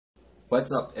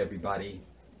What's up, everybody?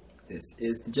 This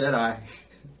is the Jedi.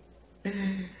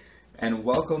 And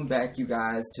welcome back, you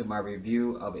guys, to my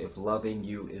review of If Loving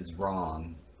You Is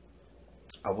Wrong.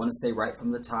 I want to say right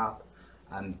from the top,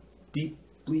 I'm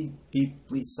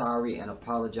deeply sorry and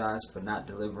apologize for not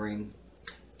delivering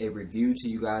a review to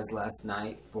you guys last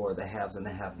night for The Haves and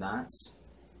the Have-Nots.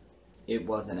 It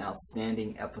was an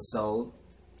outstanding episode.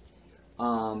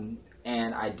 And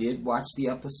I did watch the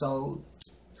episode,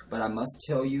 but I must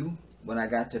tell you, when I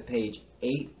got to page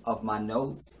 8 of my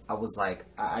notes, I was like,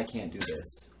 I can't do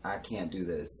this. I can't do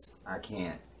this. I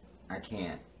can't.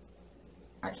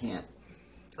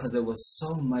 Because there was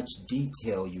so much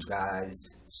detail, you guys.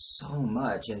 So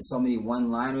much. And so many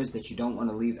one-liners that you don't want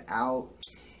to leave out.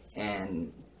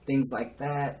 And things like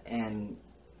that. And,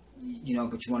 you know,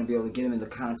 but you want to be able to get them in the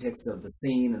context of the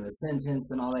scene and the sentence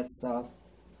and all that stuff.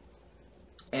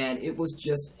 And it was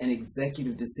just an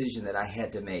executive decision that I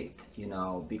had to make, you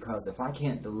know, because if I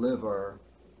can't deliver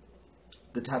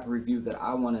the type of review that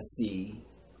I want to see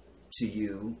to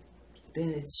you,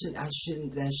 then I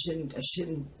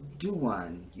shouldn't do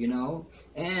one, you know.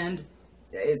 And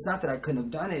it's not that I couldn't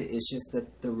have done it; it's just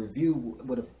that the review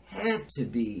would have had to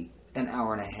be an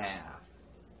hour and a half.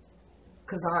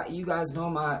 Cause you guys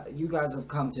have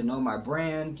come to know my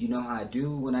brand. You know how I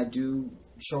do when I do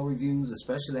show reviews,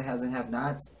 especially The Haves and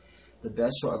Have-Nots, the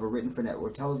best show ever written for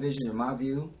network television in my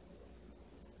view.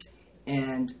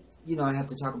 And you know, I have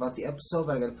to talk about the episode,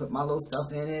 but I got to put my little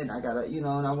stuff in it. And I gotta, you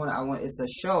know, and I want. It's a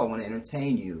show. I want to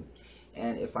entertain you,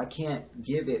 and if I can't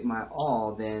give it my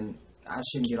all, then I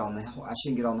shouldn't get on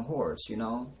the horse, you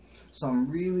know. So I'm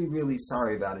really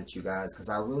sorry about it, you guys, because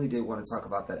I really did want to talk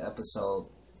about that episode.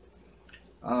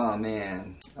 Oh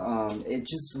man, it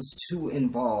just was too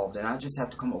involved, and I just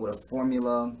have to come up with a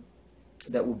formula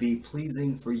that will be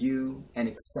pleasing for you and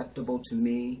acceptable to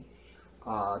me,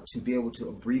 to be able to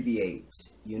abbreviate,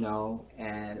 you know,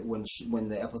 and when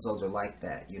the episodes are like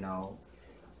that, you know,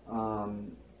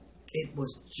 it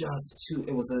was just too.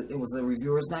 It was a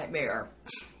reviewer's nightmare.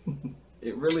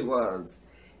 It really was.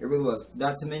 It really was.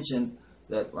 Not to mention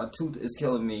that my tooth is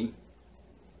killing me.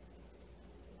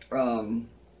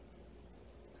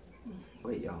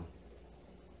 Wait, y'all.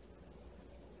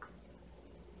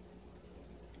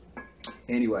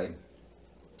 Anyway,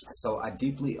 so I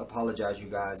deeply apologize, you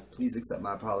guys. Please accept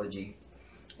my apology.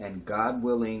 And God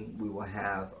willing, we will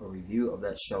have a review of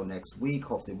that show next week.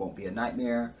 Hopefully it won't be a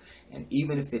nightmare. And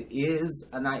even if it is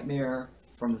a nightmare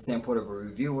from the standpoint of a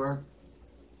reviewer,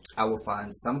 I will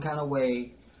find some kind of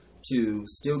way to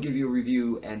still give you a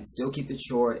review and still keep it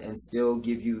short and still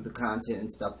give you the content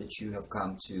and stuff that you have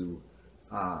come to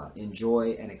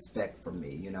enjoy and expect from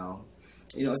me, you know.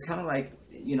 It's kind of like,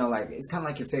 it's kind of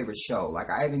like your favorite show. Like,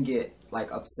 I even get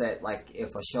like upset, like if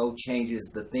a show changes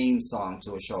the theme song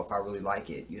to a show, if I really like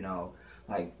it, you know,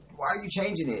 like, why are you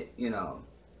changing it, you know?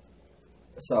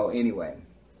 So anyway,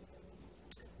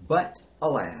 but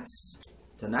alas,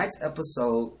 tonight's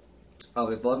episode of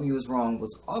If Loving You Is Wrong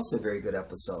was also a very good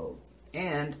episode,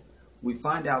 and we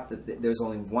find out that there's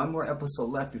only one more episode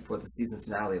left before the season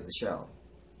finale of the show.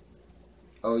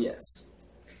 Oh yes.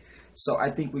 So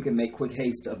I think we can make quick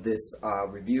haste of this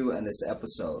review and this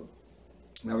episode.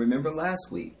 Now remember last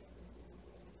week,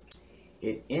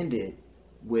 it ended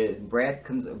with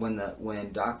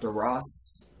when Dr.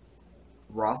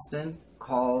 Roston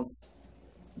calls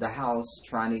the house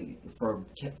for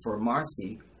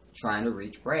Marcie, trying to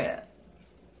reach Brad.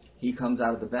 He comes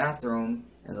out of the bathroom,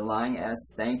 and the lying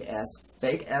ass,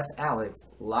 fake ass Alex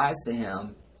lies to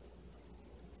him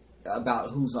about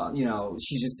who's on, you know.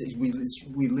 We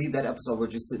leave that episode, we're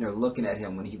just sitting there looking at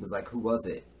him when he was like, who was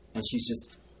it? And she's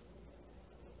just,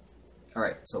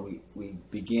 alright, so we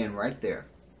begin right there.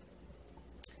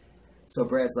 So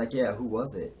Brad's like, yeah, who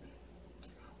was it?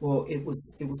 Well, it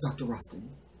was Dr. Roston.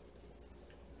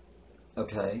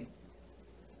 Okay.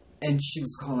 And she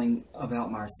was calling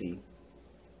about Marcie.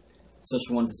 So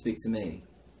she wanted to speak to me.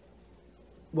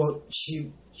 Well,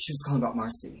 she was calling about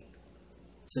Marcie.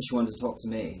 So she wanted to talk to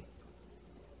me.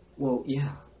 Well,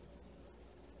 yeah.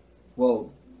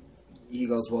 Well, he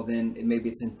goes, well, then maybe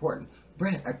it's important.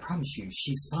 Brad, I promise you,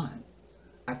 she's fine.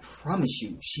 I promise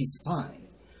you, she's fine.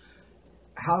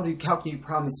 How can you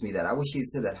promise me that? I wish he had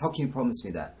said that. How can you promise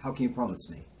me that? How can you promise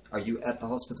me? Are you at the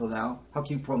hospital now? How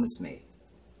can you promise me?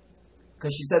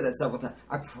 Because she said that several times.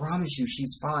 I promise you,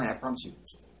 she's fine. I promise you.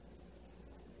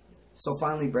 So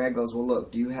finally, Brad goes, well,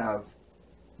 look, do you have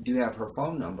her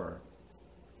phone number?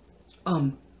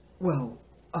 I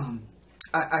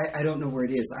don't know where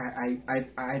it is. I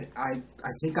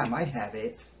think I might have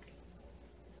it.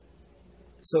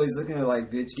 So he's looking at her like,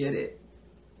 bitch, get it.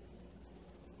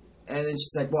 And then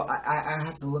she's like, well, I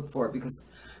have to look for it because,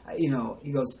 he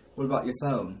goes, what about your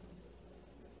phone?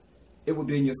 It would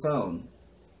be in your phone.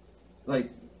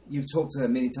 Like, you've talked to her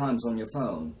many times on your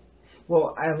phone.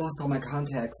 Well, I lost all my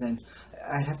contacts and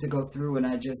I'd have to go through and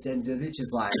and the bitch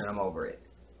is lying and I'm over it.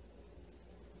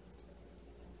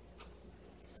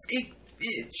 Fake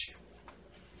bitch.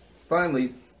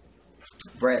 Finally,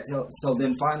 so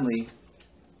then finally,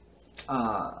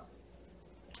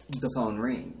 the phone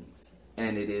rings.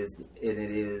 And it is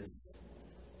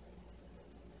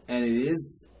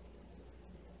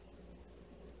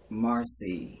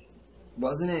Marcie.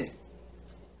 Wasn't it?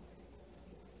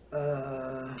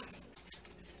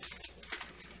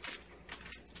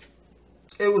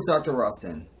 It was Dr.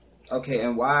 Roston. Okay,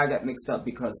 and why I got mixed up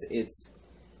because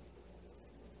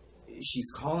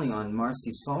she's calling on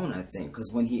Marcie's phone, I think,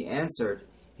 because when he answered,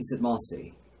 he said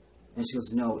Marcie. And she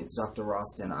goes, no, it's Dr.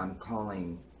 Roston. I'm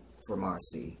calling for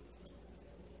Marcie.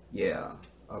 Yeah,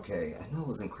 okay. I know it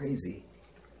wasn't crazy.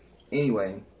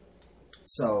 Anyway,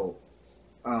 so,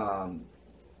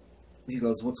 he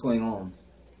goes, what's going on?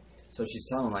 So she's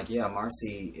telling him, like, yeah,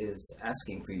 Marcie is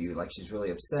asking for you. Like, she's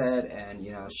really upset, and,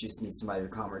 she just needs somebody to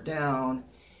calm her down.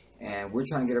 And we're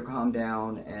trying to get her calmed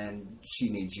down, and she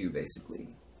needs you,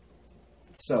 basically.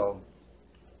 So,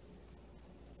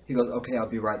 he goes, okay, I'll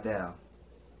be right there.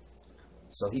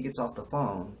 So he gets off the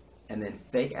phone, and then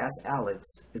fake-ass Alex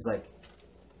is like,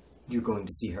 you're going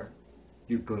to see her.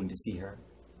 You're going to see her.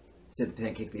 Said the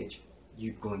pancake bitch.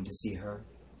 You're going to see her.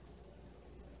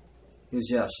 He goes,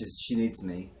 yeah, she needs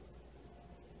me.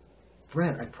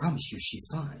 Brad, I promise you she's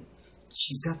fine.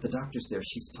 She's got the doctors there.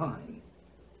 She's fine.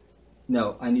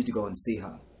 No, I need to go and see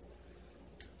her.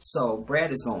 So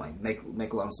Brad is going, make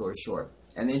a long story short.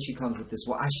 And then she comes with this,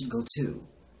 well, I should go too.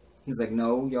 He's like,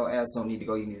 no, your ass don't need to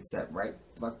go. You need to sit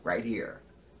right here.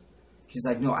 She's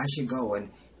like, no, I should go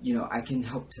and, I can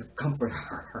help to comfort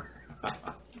her.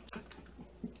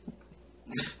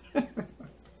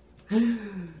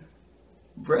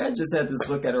 Brad just had this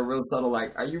look at her real subtle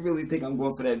like, are you really think I'm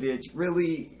going for that bitch?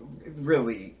 Really?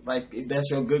 Really? Like,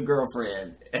 that's your good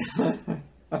girlfriend.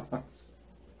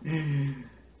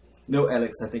 No,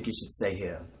 Alex, I think you should stay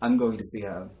here. I'm going to see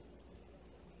her.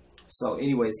 So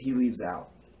anyways, he leaves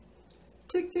out.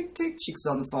 Tick, tick, tick. She gets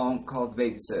on the phone, calls the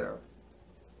babysitter.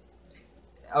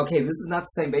 Okay, this is not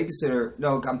the same babysitter.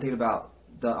 No, I'm thinking about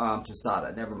the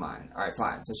tostada. Never mind. All right,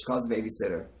 fine. So she calls the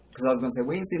babysitter. Because I was going to say,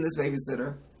 we ain't seen this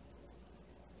babysitter.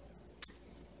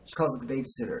 She calls it the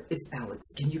babysitter. It's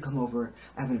Alex. Can you come over?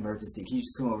 I have an emergency. Can you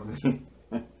just come over to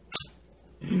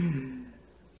me?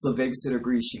 So the babysitter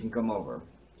agrees she can come over.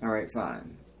 All right,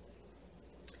 fine.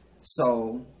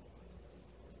 So,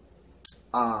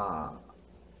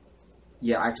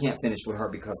 yeah, I can't finish with her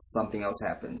because something else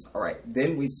happens. All right,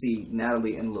 then we see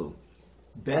Natalie and Lou.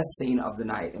 Best scene of the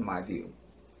night, in my view.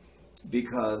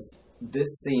 Because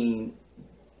this scene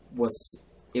was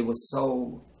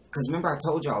so... Because remember I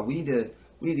told y'all, we need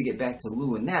to get back to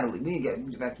Lou and Natalie. We need to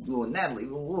get back to Lou and Natalie.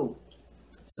 Woo.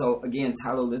 So, again,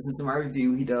 Tyler listens to my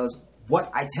review. He does what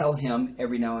I tell him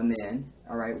every now and then.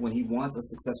 All right? When he wants a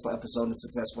successful episode and a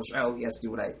successful show, he has to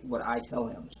do what I tell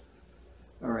him.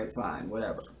 All right, fine.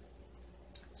 Whatever.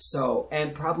 So,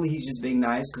 and probably he's just being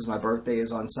nice because my birthday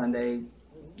is on Sunday.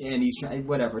 And he's trying,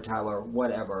 whatever, Tyler.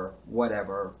 Whatever.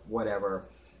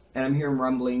 And I'm hearing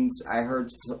rumblings. I heard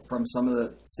from some of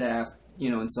the staff,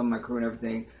 and some of my crew and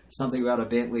everything, something about a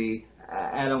Bentley.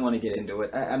 I don't want to get into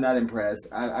it. I'm not impressed.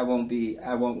 I won't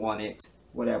want it.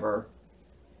 Whatever.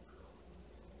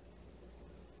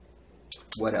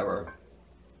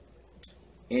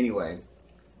 Anyway.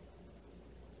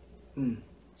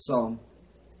 So,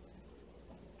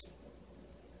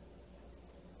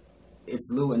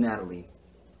 it's Lou and Natalie.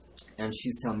 And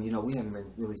she's telling me, we haven't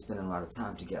been really spending a lot of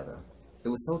time together. It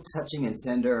was so touching and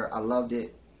tender. I loved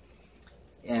it.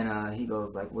 And he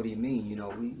goes like, what do you mean?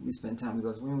 We spend time. He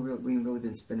goes, we ain't really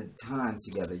been spending time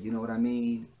together. You know what I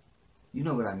mean? You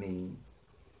know what I mean?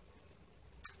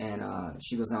 And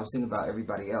she goes, I was thinking about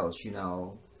everybody else,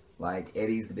 like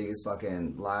Eddie's the biggest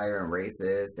fucking liar and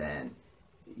racist. And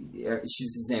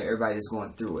she's just saying everybody is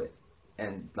going through it.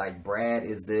 And like Brad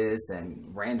is this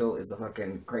and Randal is a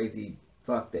fucking crazy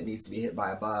fuck that needs to be hit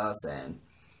by a bus. And,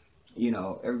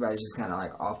 everybody's just kind of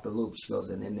like off the loop. She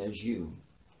goes, and then there's you.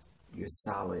 You're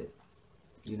solid.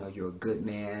 You're a good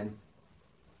man.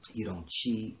 You don't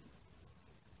cheat.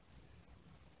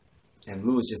 And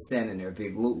Lou is just standing there,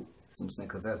 Big Lou. So I'm saying,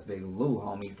 because that's Big Lou,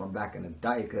 homie, from back in the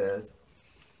day, cuz.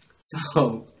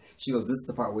 So she goes, this is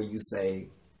the part where you say,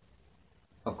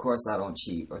 of course I don't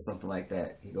cheat, or something like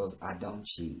that. He goes, I don't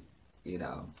cheat,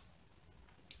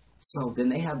 So then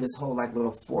they have this whole, like,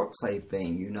 little foreplay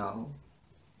thing,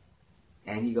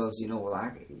 And he goes, you know, well,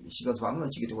 she goes, well, I'm gonna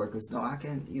let you get to work. He goes, no, I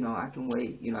can, you know, I can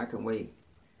wait. You know, I can wait.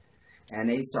 And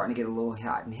they starting to get a little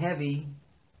hot and heavy.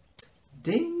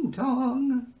 Ding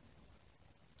dong.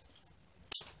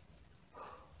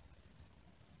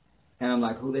 And I'm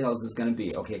like, who the hell is this going to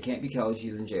be? Okay, it can't be Kelly.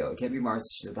 She's in jail. It can't be Marcie.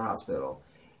 She's at the hospital.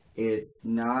 It's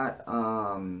not,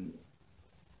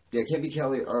 it can't be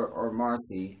Kelly or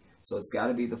Marcie. So it's got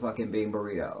to be the fucking bean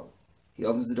burrito. He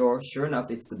opens the door. Sure enough,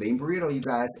 it's the bean burrito, you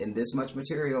guys, in this much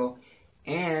material.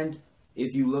 And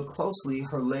if you look closely,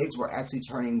 her legs were actually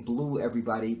turning blue,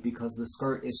 everybody, because the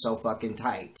skirt is so fucking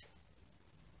tight.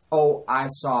 Oh, I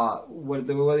saw what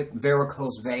the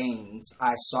varicose veins.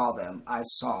 I saw them. I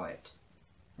saw it.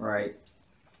 Right.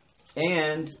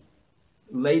 And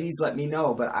ladies, let me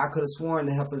know, but I could have sworn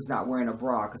the heifer's not wearing a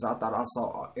bra because I thought I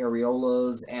saw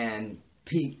areolas and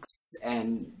peaks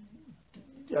and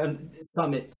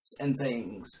summits and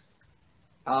things.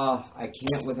 I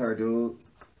can't with her, dude.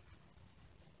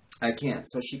 I can't.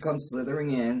 So she comes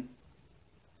slithering in,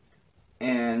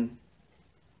 and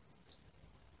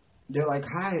they're like,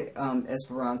 hi,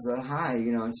 Esperanza, hi,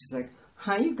 you know, and she's like,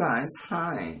 hi, you guys,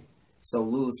 hi. So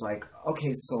Lou's like,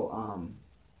 okay, so,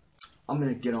 I'm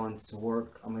gonna get on to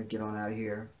work, I'm gonna get on out of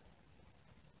here.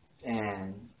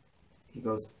 And she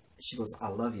goes, I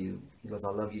love you. He goes,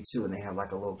 I love you too, and they have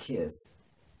like a little kiss.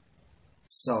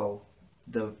 So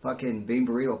the fucking bean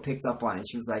burrito picked up on it.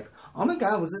 She was like, oh my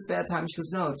God, was this bad time? She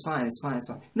goes, no, it's fine, it's fine, it's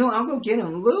fine. No, I'll go get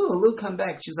him. Lou, come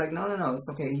back. She was like, no, it's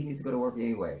okay, he needs to go to work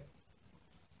anyway.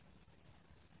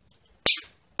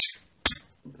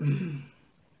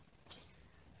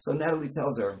 So Natalie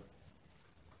tells her,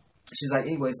 she's like,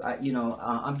 anyways,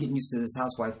 I'm getting used to this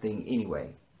housewife thing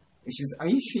anyway. And she goes, are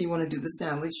you sure you want to do this,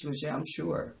 Natalie? She goes, yeah, I'm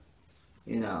sure.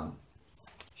 You know.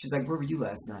 She's like, where were you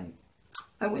last night?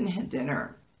 I went and had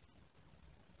dinner.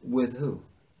 With who?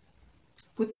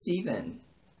 With Steven.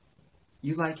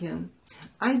 You like him?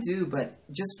 I do, but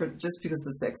just because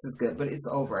the sex is good. But it's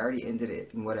over. I already ended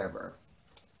it and whatever.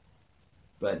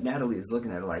 But Natalie is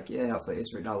looking at her like, yeah, but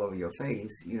it's written all over your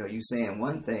face. You know, you saying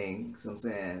one thing, so I'm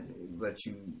saying, but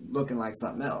you looking like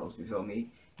something else. You feel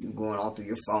me? You going all through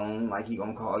your phone like he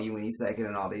gonna call you any second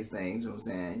and all these things. You know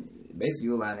what I'm saying? Basically,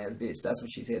 you're a lying ass bitch. That's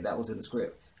what she said. That was in the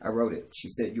script. I wrote it. She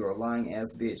said, you're a lying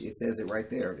ass bitch. It says it right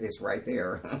there. It's right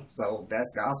there. So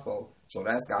that's gospel. So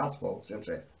that's gospel. So I'm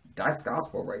saying, that's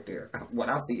gospel right there. What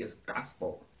I see is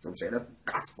gospel. So I'm saying, that's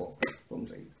gospel. So I'm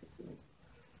saying,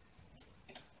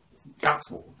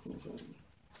 gospel.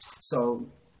 So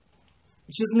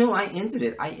she goes, no, I ended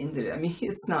it. I mean,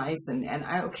 it's nice, and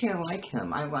I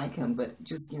like him, but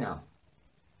just, you know,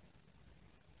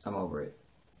 I'm over it.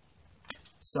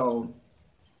 So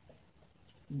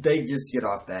they just get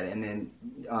off that, and then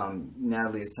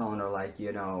Natalie is telling her, like,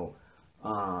 you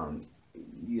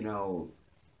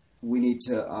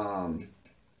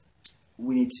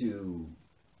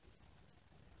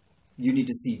you need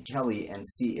to see Kelly and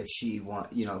see if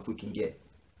if we can get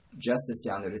Justice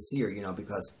down there to see her, you know,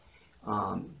 because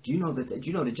do you know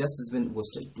that Justice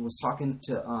was talking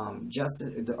to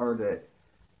Justice, or that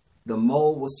the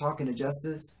mole was talking to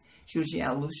Justice? She goes,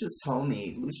 yeah, Lucian told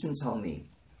me.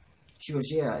 She goes,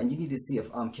 yeah, and you need to see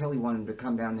if Kelly wanted to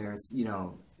come down there and, you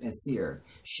know, and see her.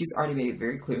 She's already made it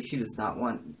very clear she does not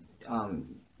want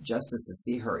Justice to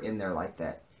see her in there like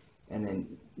that. And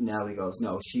then Natalie goes,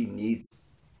 no, he needs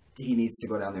to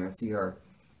go down there and see her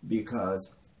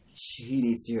because he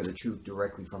needs to hear the truth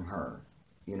directly from her.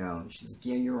 You know, she's like,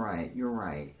 yeah, you're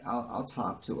right. I'll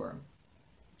talk to her.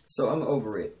 So I'm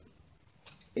over it.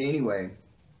 Anyway,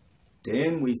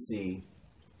 then we see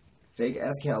fake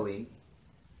ass Kelly.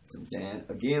 You know what I'm saying?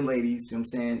 Again, ladies, you know what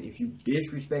I'm saying? If you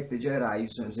disrespect the Jedi, you know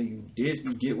what I'm saying?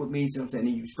 You get with me, you know what I'm saying?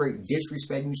 And you straight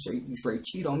disrespect me, you straight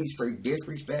cheat on me, straight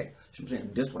disrespect. You know what I'm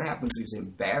saying? This what happens. You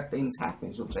saying bad things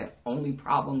happen. You know what I'm saying? Only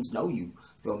problems know you.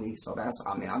 Feel me? So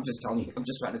I'm just telling you, I'm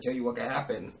just trying to tell you what can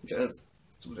happen. Just,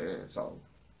 you know what I'm saying? So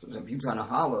if you're trying to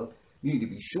holler, you need to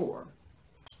be sure.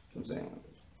 You know what I'm saying?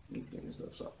 And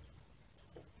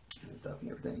stuff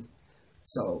and everything.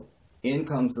 So in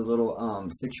comes the little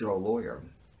 6-year-old lawyer.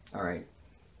 All right.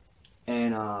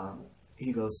 And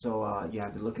he goes, so I've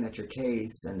been looking at your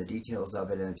case and the details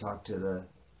of it, and talked to the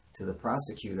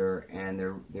prosecutor, and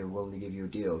they're willing to give you a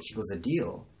deal. She goes, a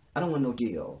deal? I don't want no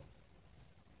deal.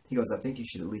 He goes, I think you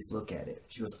should at least look at it.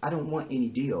 She goes, I don't want any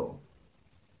deal.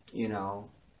 You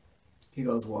know. He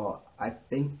goes, well, I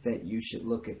think that you should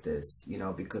look at this, you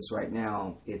know, because right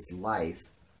now it's life.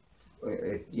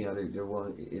 You know, they're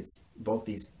willing. It's both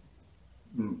these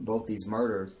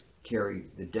murders carry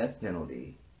the death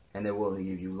penalty, and they're willing to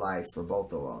give you life for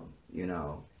both of them. You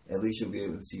know, at least you'll be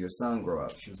able to see your son grow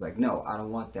up. She was like, no, I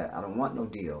don't want that. I don't want no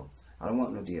deal. I don't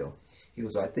want no deal. He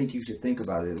goes, well, I think you should think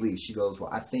about it at least. She goes, well,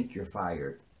 I think you're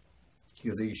fired. He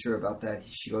goes, are you sure about that?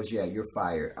 She goes, yeah, you're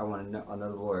fired. I want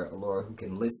another lawyer, a lawyer who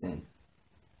can listen.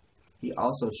 He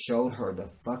also showed her the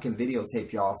fucking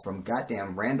videotape, y'all, from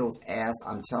goddamn Randall's ass.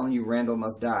 I'm telling you, Randall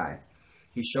must die.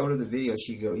 He showed her the video.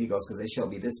 He goes, because they showed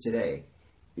me this today.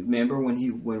 Remember when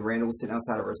Randall was sitting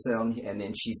outside of her cell, and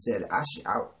then she said,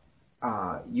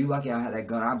 you lucky I had that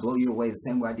gun. I'll blow you away the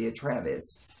same way I did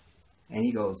Travis. And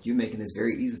he goes, you're making this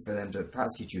very easy for them to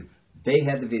prosecute you. They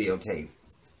had the videotape.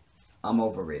 I'm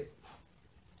over it.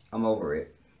 I'm over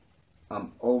it.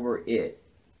 I'm over it.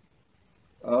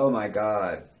 Oh my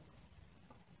God.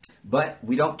 But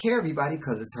we don't care, everybody,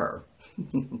 because it's her.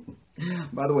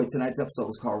 By the way, tonight's episode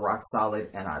was called Rock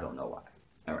Solid, and I don't know why.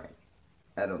 All right.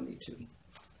 I don't need to.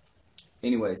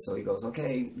 Anyway, so he goes,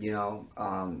 okay,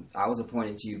 I was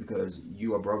appointed to you because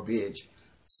you are broke bitch.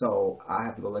 So I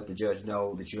have to go let the judge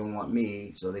know that you don't want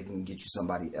me so they can get you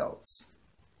somebody else.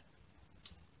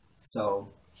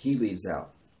 So he leaves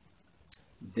out.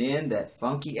 Then that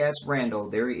funky ass Randall,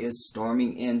 there he is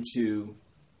storming into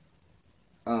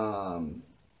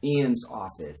Ian's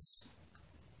office.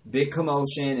 Big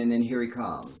commotion, and then here he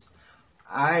comes.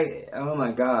 Oh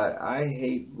my God, I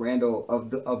hate Randall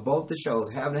of both the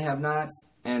shows, Have and Have Nots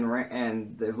and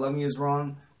the If Loving You Is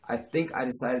Wrong. I think I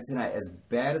decided tonight, as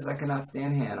bad as I cannot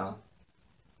stand Hannah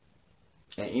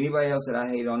and anybody else that I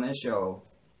hate on that show,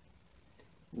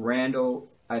 Randall,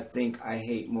 I think I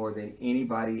hate more than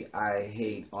anybody I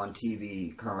hate on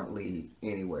TV currently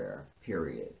anywhere,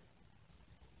 period.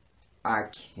 I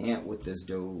can't with this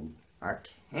dude. I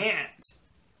can't.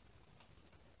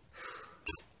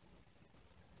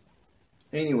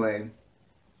 Anyway,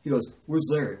 he goes, where's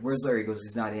Larry? Where's Larry? He goes,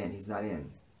 he's not in. He's not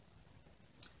in.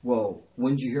 Well,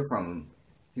 when did you hear from him?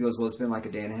 He goes, well, it's been like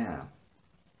a day and a half.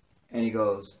 And he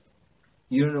goes,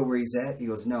 you don't know where he's at? He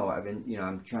goes, no,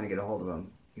 I'm trying to get a hold of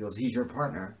him. He goes, he's your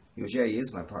partner. He goes, yeah, he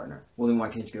is my partner. Well, then why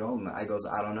can't you get a hold of him? I goes,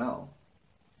 I don't know.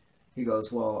 He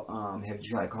goes, well, have you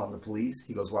tried calling the police?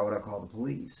 He goes, why would I call the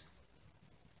police?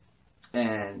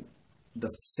 And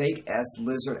the fake-ass,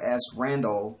 lizard-ass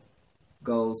Randall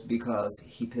goes, because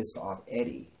he pissed off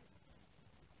Eddie.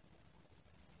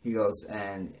 He goes,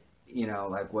 and,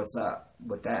 like, what's up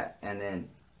with that? And then,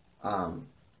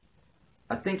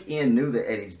 I think Ian knew that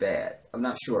Eddie's bad. I'm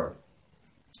not sure.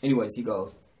 Anyways, he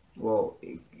goes, well,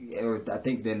 I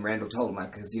think then Randall told him,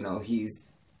 like, because,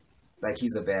 he's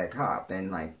a bad cop.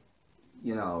 And, like,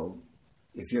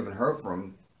 if you haven't heard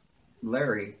from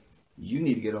Larry, you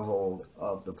need to get a hold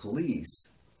of the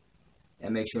police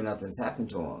and make sure nothing's happened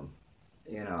to him,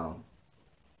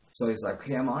 So he's like,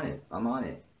 okay, I'm on it,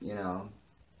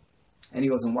 And he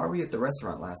goes, and why were you at the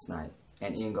restaurant last night?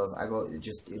 And Ian goes, I go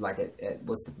just like at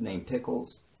what's the name,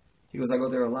 Pickles? He goes, I go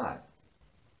there a lot.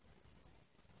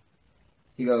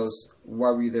 He goes, why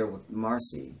were you there with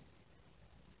Marcie?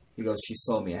 He goes, she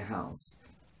sold me a house.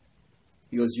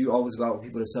 He goes, you always go out with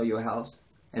people to sell you a house?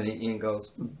 And then Ian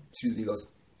goes, he goes,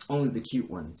 only the cute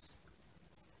ones.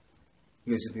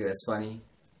 He goes, you think that's funny?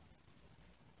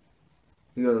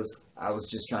 He goes, I was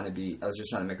just trying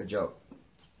to make a joke.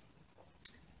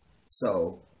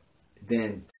 So,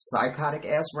 then psychotic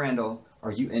ass Randall,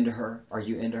 are you into her? Are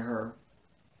you into her?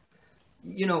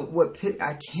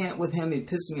 I can't with him. It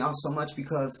pisses me off so much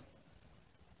because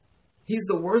he's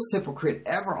the worst hypocrite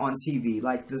ever on TV.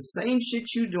 Like, the same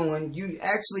shit you doing, you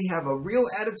actually have a real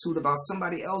attitude about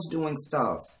somebody else doing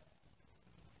stuff.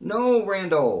 No,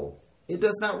 Randall. It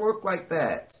does not work like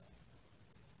that.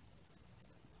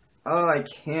 Oh, I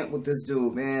can't with this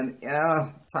dude, man.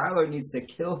 Yeah, Tyler needs to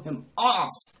kill him off.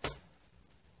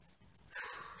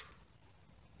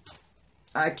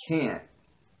 I can't.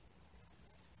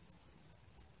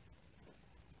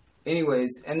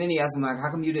 Anyways, and then he asked him, like,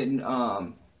 how come you didn't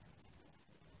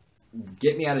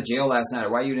get me out of jail last night,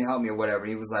 or why you didn't help me, or whatever? And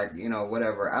he was like,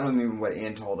 whatever. I don't remember what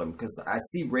Ian told him, because I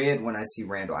see red when I see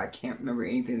Randall. I can't remember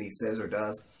anything that he says or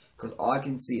does, because all I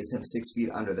can see is him 6 feet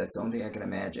under. That's the only thing I can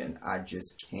imagine. I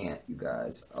just can't, you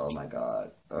guys. Oh my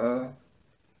God.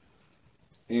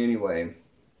 Anyway.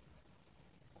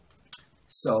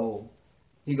 So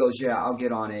he goes, yeah, I'll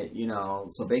get on it,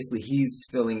 So basically he's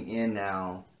filling in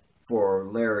now for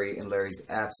Larry in Larry's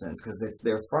absence, because it's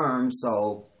their firm,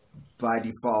 so by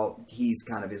default, he's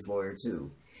kind of his lawyer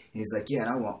too. And he's like, yeah, and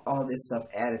I want all this stuff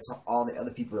added to all the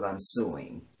other people that I'm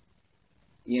suing.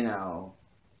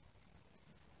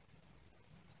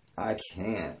 I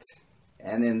can't.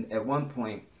 And then at one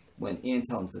point, when Ian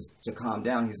tells him to calm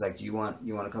down, he's like, do you want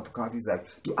a cup of coffee? He's like,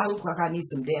 do I look like I need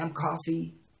some damn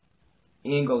coffee?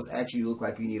 Ian goes, actually, you look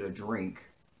like you need a drink.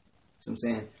 So I'm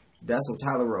saying, that's what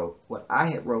Tyler wrote. What I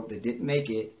had wrote that didn't make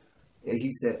it And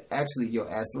he said, actually, your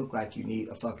ass look like you need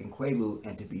a fucking Quaalude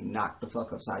and to be knocked the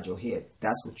fuck upside your head.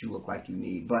 That's what you look like you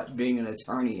need. But being an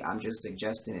attorney, I'm just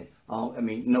suggesting it. I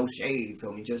mean, no shade,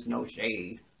 feel me? Just no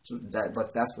shade. So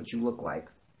but that's what you look like.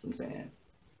 That's what I'm saying.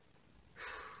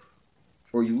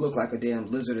 Or you look like a damn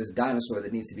lizardous dinosaur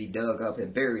that needs to be dug up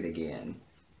and buried again.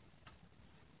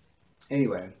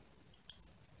 Anyway,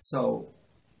 so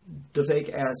the fake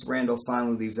ass Randall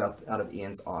finally leaves out of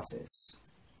Ian's office.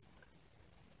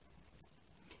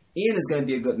 Ian is going to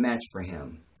be a good match for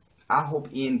him. I hope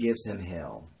Ian gives him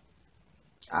hell.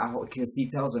 I hope, because he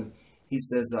tells him, he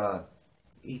says,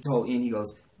 he told Ian, he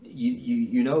goes,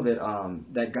 you know that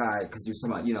that guy, because he was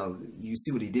talking about, you know, you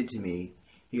see what he did to me.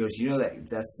 He goes, you know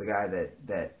that's the guy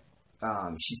that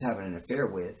she's having an affair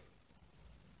with.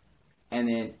 And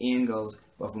then Ian goes,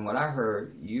 well, from what I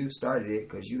heard, you started it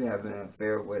because you have an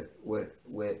affair with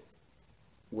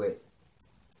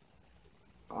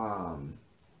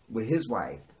his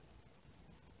wife.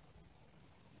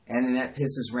 And then that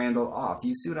pisses Randall off.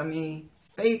 You see what I mean?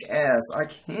 Fake ass. I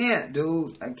can't,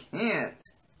 dude. I can't.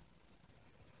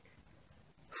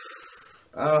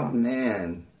 Oh,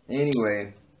 man.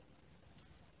 Anyway.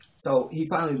 So he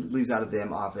finally leaves out of the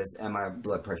office and my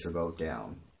blood pressure goes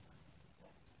down.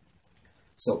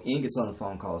 So Ian gets on the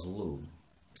phone, calls Lou.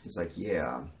 He's like,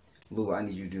 yeah, Lou, I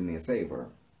need you to do me a favor.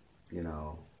 You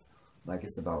know, like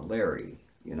it's about Larry,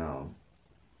 you know.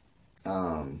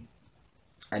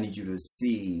 I need you to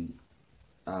see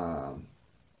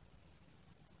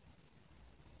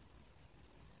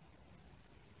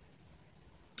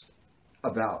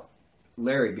about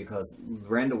Larry, because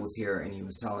Randall was here and he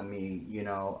was telling me, you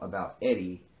know, about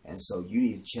Eddie, and so you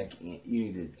need to check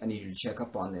in. I need you to check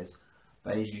up on this,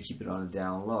 but I need you to keep it on the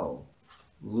down low.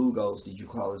 Lou goes, did you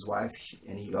call his wife?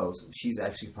 And he goes, she's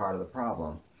actually part of the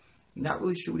problem. Not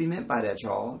really sure what he meant by that,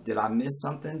 y'all. Did I miss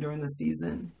something during the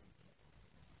season?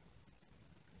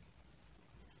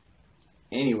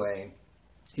 Anyway,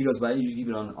 he goes, but I need you to keep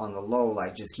it on the low,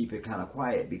 like just keep it kind of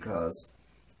quiet, because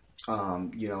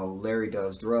you know, Larry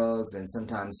does drugs, and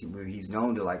sometimes he's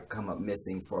known to like come up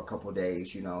missing for a couple of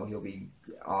days. You know, he'll be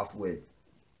off with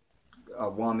a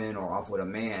woman or off with a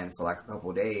man for like a couple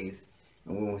of days,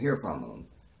 and we won't hear from him.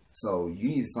 So you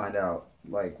need to find out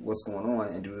like what's going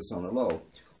on and do this on the low.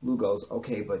 Lou goes,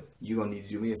 okay, but you're gonna need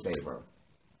to do me a favor.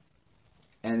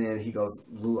 And then he goes,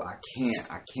 Lou, I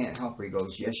can't help her. He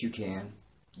goes, yes, you can.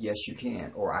 Yes, you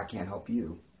can. Or I can't help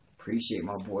you. Appreciate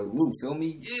my boy Lou, feel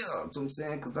me? Yeah, that's what I'm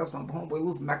saying, because that's my homeboy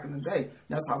Lou from back in the day.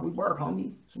 That's how we work,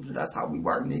 homie. That's how we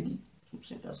work, nigga.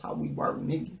 That's how we work,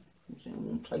 nigga. I'm saying, we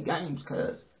don't play games,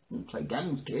 cuz. We don't play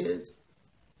games, kids.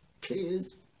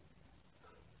 Kids.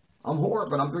 I'm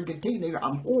whored, but I'm drinking tea, nigga.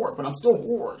 I'm whored, but I'm still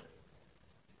whored.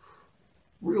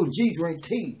 Real G drink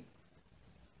tea.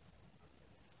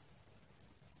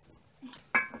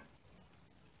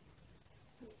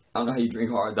 I don't know how you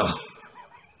drink hard, though.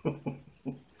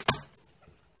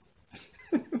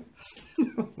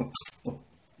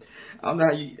 I don't know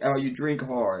how you drink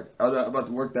hard. I'm about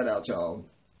to work that out, y'all.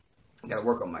 Gotta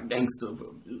work on my gangster.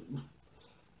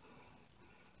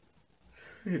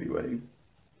 Anyway.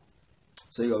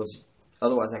 So he goes,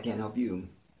 otherwise I can't help you.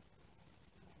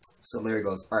 So Larry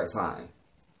goes, alright, fine.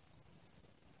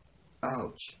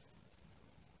 Ouch.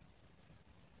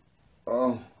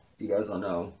 Oh, you guys don't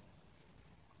know.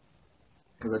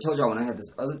 Because I told y'all when I had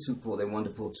this other two pull, they wanted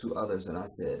to pull two others, and I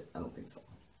said, I don't think so.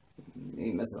 You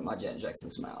ain't messing up my Janet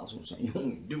Jackson smile. So I'm saying, you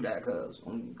don't do that, cuz.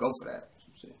 Don't go for that.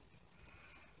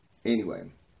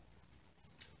 Anyway.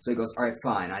 So he goes, alright,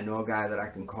 fine. I know a guy that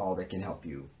I can call that can help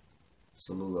you.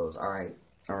 So Lou goes, alright.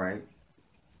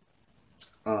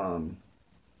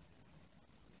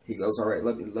 He goes, alright,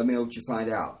 let me know what you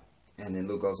find out. And then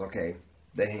Lou goes, okay.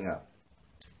 They hang up.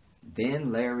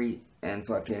 Then Larry and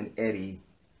fucking Eddie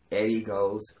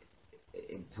goes,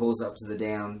 pulls up to the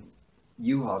damn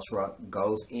U-Haul truck,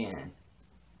 goes in.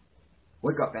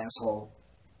 Wake up, asshole.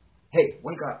 Hey,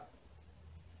 wake up.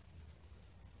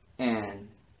 And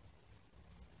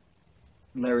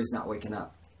Larry's not waking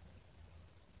up.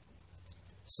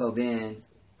 So then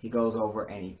he goes over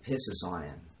and he pisses on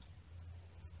him.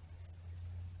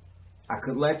 I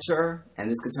could lecture, and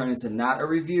this could turn into not a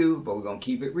review, but we're going to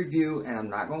keep it review, and I'm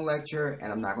not going to lecture,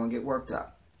 and I'm not going to get worked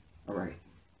up. All right.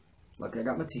 Look, I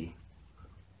got my tea.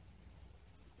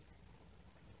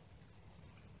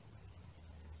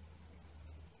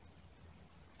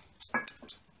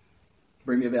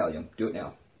 Bring me a Valium. Do it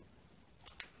now.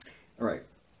 All right.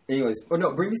 Anyways. Oh,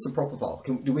 no. Bring me some propofol.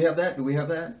 Do we have that? All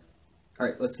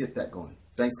right. Let's get that going.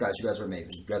 Thanks, guys. You guys are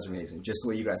amazing. Just the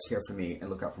way you guys care for me and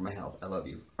look out for my health. I love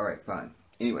you. All right. Fine.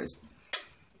 Anyways.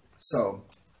 So,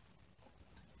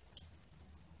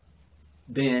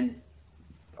 Then,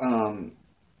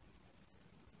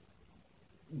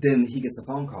 then he gets a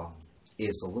phone call.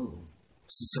 It's Lou.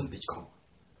 Some bitch call.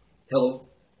 Hello,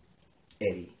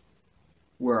 Eddie.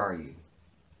 Where are you?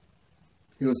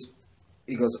 He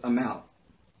goes, I'm out.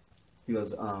 He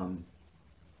goes,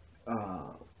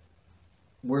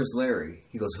 where's Larry?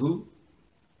 He goes, who?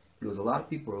 He goes, a lot of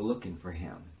people are looking for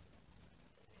him.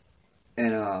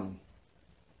 And,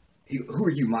 who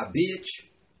are you, my bitch?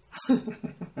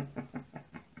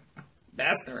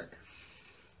 Bastard.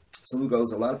 So Lou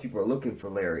goes, a lot of people are looking for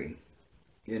Larry,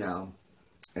 you know,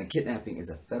 and kidnapping is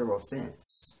a federal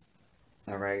offense.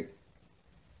 All right.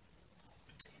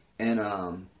 And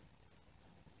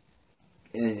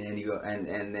you go, and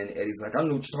then Eddie's like, I don't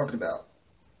know what you're talking about.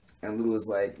 And Lou was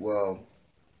like, well,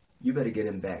 you better get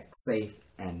him back safe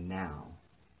and now.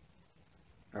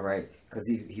 All right, because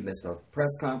he missed a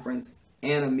press conference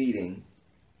and a meeting,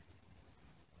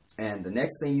 and the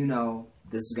next thing you know,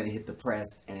 this is going to hit the press,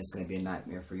 and it's going to be a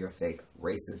nightmare for your fake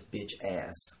racist bitch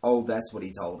ass. Oh, that's what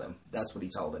he told him. That's what he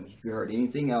told him. If you heard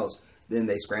anything else, then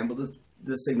they scrambled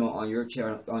the signal on your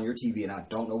channel, on your TV, and I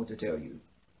don't know what to tell you.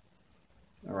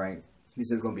 All right, he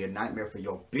says it's going to be a nightmare for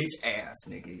your bitch ass,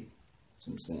 nigga. That's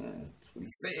what I'm saying. That's what he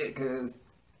said, cause.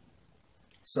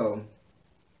 So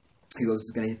he goes,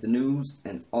 it's going to hit the news,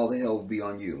 and all the hell will be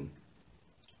on you.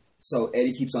 So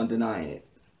Eddie keeps on denying it.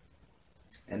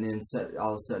 And then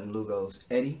all of a sudden, Lou goes,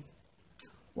 Eddie,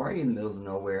 why are you in the middle of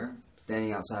nowhere,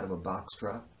 standing outside of a box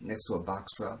truck, next to a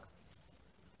box truck?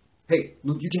 Hey,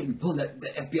 Lou, you can't be pulling the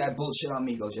FBI bullshit on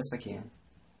me. He goes, yes, I can.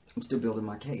 I'm still building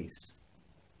my case.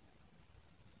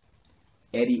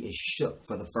 Eddie is shook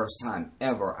for the first time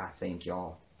ever, I think,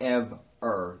 y'all. Ever.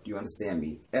 Do you understand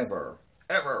me? Ever.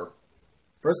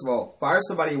 First of all, fire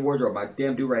somebody in wardrobe. My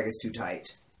damn do-rag is too tight.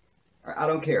 I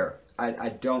don't care. I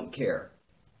don't care.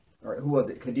 All right, who was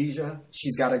it? Khadijah?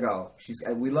 She's got to go.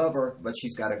 We love her, but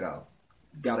she's got to go.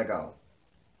 Got to go.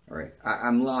 All right.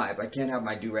 I'm live. I can't have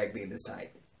my do-rag being this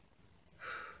tight.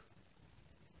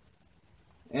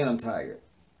 And I'm tired.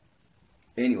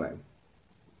 Anyway.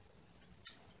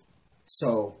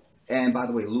 So, and by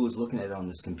the way, Lou is looking at it on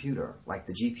this computer, like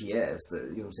the GPS, you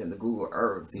know what I'm saying, the Google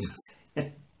Earth, you know what I'm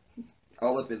saying?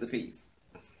 All up in the piece.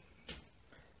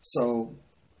 So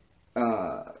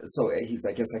he's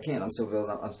like, yes, I can. I'm still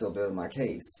building my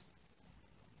case.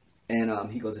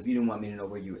 And he goes, if you didn't want me to know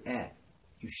where you were at,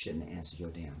 you shouldn't have answered your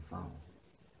damn phone.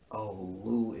 Oh,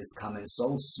 Lou is coming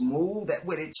so smooth that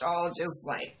with it, y'all, just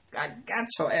like, I got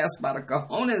your ass by the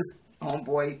cojones,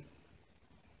 homeboy.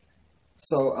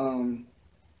 So,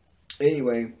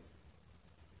 anyway,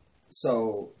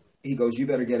 so he goes, you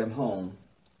better get him home.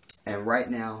 And right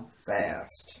now,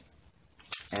 fast.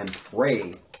 And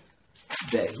pray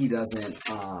that he doesn't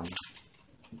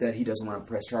want to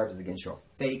press charges against your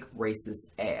fake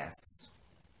racist ass.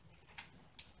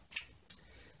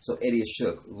 So Eddie is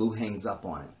shook. Lou hangs up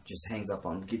on him. Just hangs up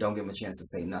on him. Don't give him a chance to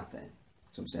say nothing.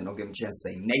 That's what I'm saying. Don't give him a chance to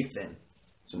say Nathan.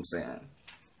 That's what I'm saying.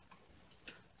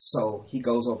 So he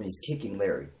goes over and he's kicking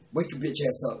Larry. Wake your bitch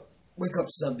ass up. Wake up,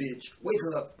 son bitch. Wake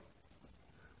up.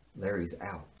 Larry's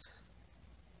out.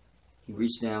 He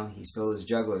reached down. He felt his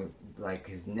jugular, like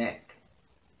his neck.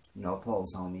 No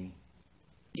pulse, homie.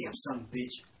 Damn son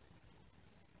bitch.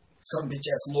 Son bitch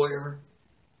ass lawyer.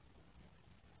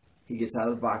 He gets out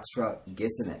of the box truck. He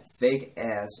gets in that fake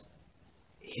ass,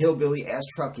 hillbilly ass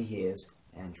truck of his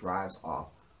and drives off.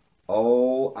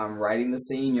 Oh, I'm writing the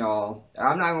scene, y'all.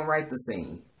 I'm not going to write the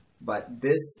scene. But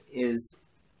this is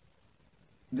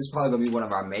probably going to be one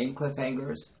of our main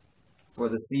cliffhangers for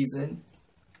the season.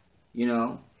 You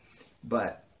know.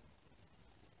 But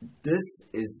this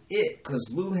is it.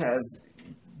 Because Lou has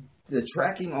the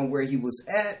tracking on where he was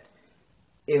at.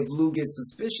 If Lou gets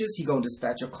suspicious, he going to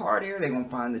dispatch a car there. They're going to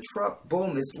find the truck.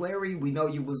 Boom, it's Larry. We know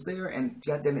you was there. And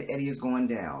goddammit, Eddie is going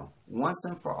down. Once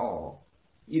and for all.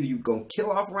 Either you going to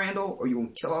kill off Randal or you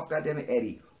going to kill off goddammit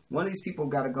Eddie. One of these people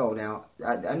got to go. Now,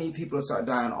 I need people to start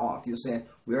dying off. You know what I'm saying?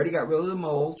 We already got rid of the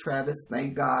mole, Travis.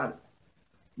 Thank God.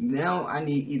 Now I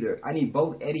need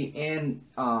both Eddie and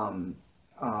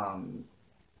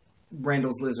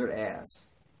Randal's lizard ass.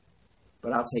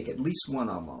 But I'll take at least one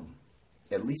of them.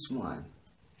 At least one.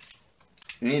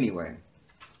 Anyway.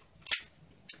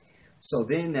 So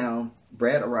then now,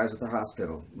 Brad arrives at the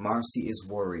hospital. Marcie is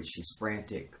worried. She's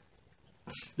frantic.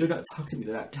 They're not talking to me.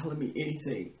 They're not telling me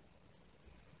anything.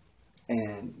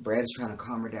 And Brad is trying to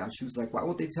calm her down. She was like, why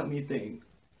won't they tell me a thing?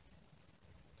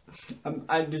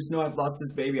 I just know I've lost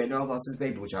this baby. I know I've lost this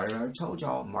baby, which I already told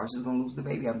y'all. Marcie's going to lose the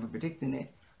baby. I've been predicting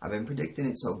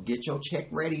it. So get your check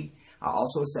ready. I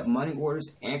also accept money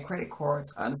orders and credit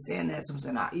cards. I understand that. So I'm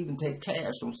saying I even take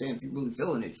cash. So I'm saying if you're really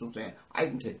feeling it, so I'm saying I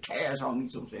even take cash. I don't need,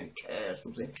 so I'm saying cash. So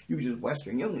I'm saying you just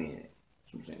Western Union.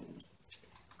 So I'm saying.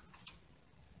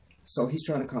 So he's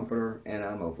trying to comfort her, and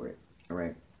I'm over it. All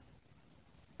right.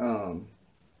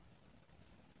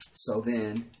 So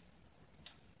then,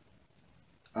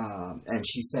 and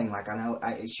she's saying like,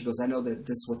 she goes, I know that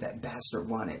this is what that bastard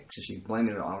wanted. So she's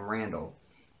blaming it on Randal,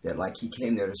 that like he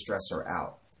came there to stress her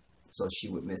out, so she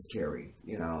would miscarry,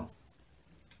 you know.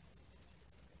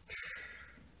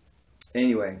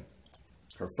 Anyway,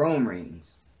 her phone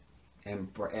rings,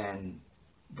 and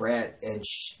Brad and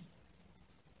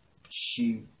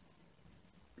she.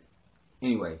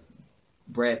 Anyway,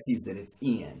 Brad sees that it's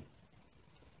Ian.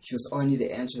 She goes, oh, I need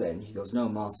to answer that. And he goes, no,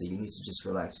 Marcie, you need to just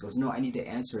relax. She goes, no, I need to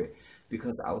answer it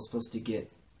because I was supposed to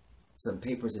get some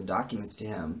papers and documents to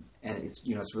him. And it's,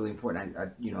 you know, it's really important.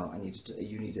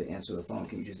 You need to answer the phone.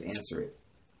 Can you just answer it?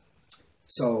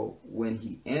 So when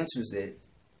he answers it,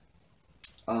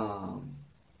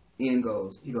 Ian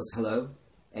goes, hello?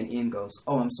 And Ian goes,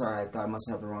 oh, I'm sorry. I thought I must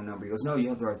have the wrong number. He goes, no, you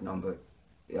have the right number.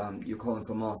 You're calling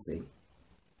for Marcie.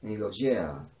 And he goes,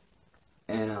 yeah.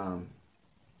 And,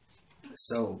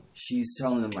 so she's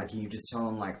telling him, like, can you just tell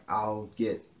him, like, I'll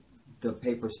get the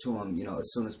papers to him, you know,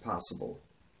 as soon as possible.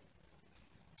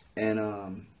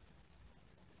 And,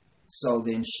 so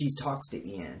then she talks to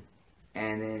Ian.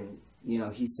 And then, you know,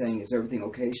 he's saying, is everything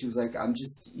okay? She was like, I'm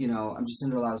just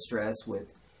under a lot of stress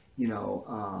with, you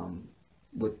know,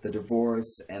 with the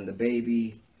divorce and the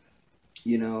baby,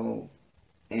 you know.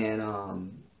 And,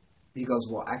 he goes,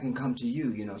 well, I can come to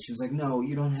you, you know. She was like, no,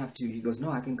 you don't have to. He goes, no,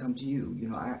 I can come to you. You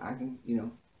know, I can, you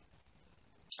know.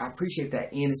 I appreciate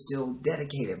that Ian is still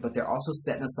dedicated, but they're also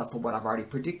setting us up for what I've already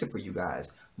predicted for you guys.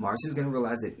 Marcie's going to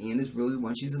realize that Ian is really the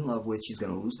one she's in love with. She's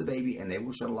going to lose the baby, and they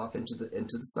will shuttle off into the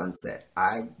sunset.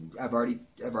 I've already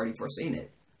foreseen it.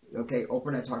 Okay, Oprah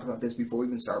and I talked about this before we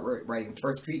even start writing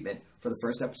first treatment for the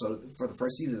first episode, for the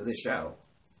first season of this show.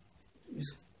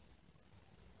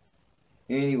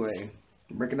 Anyway.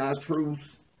 Recognize truth.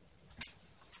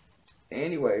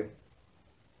 Anyway,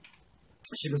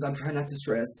 she goes, I'm trying not to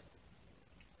stress.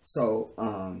 So,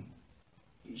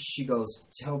 she goes,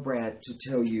 tell Brad to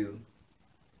tell you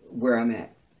where I'm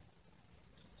at.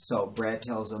 So Brad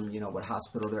tells him, you know, what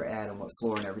hospital they're at and what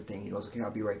floor and everything. He goes, okay,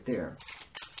 I'll be right there.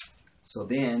 So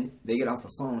then they get off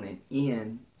the phone, and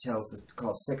Ian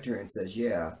calls secretary and says,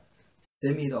 yeah,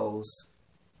 send me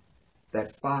that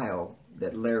file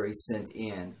that Larry sent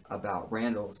in about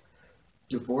Randal's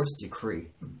divorce decree.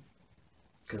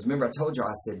 Because remember I told y'all,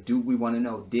 I said, do we want to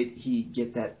know, did he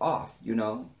get that off, you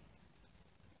know?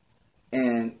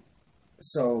 And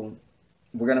so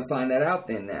we're going to find that out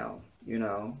then now, you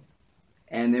know?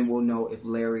 And then we'll know if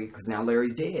Larry, because now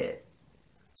Larry's dead.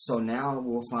 So now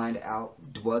we'll find out,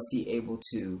 was he able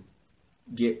to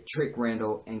trick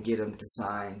Randal and get him to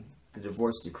sign the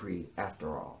divorce decree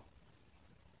after all?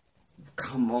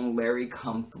 Come on, Larry,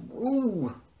 come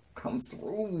through. Come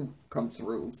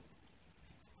through.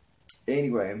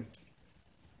 Anyway,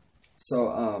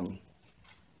 so,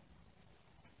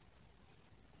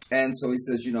 and so he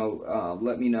says, you know,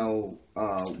 let me know,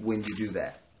 when you do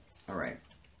that. All right.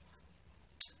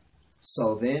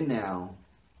 So then now,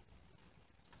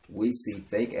 we see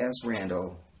fake-ass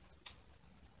Randal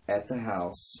at the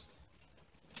house,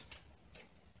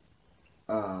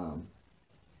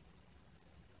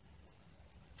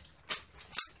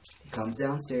 comes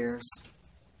downstairs.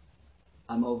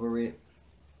 I'm over it.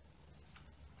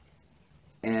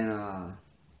 And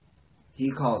he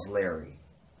calls Larry.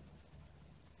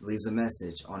 Leaves a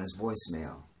message on his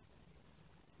voicemail.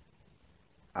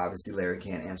 Obviously Larry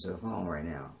can't answer the phone right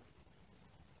now.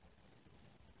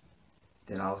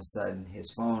 Then all of a sudden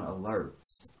his phone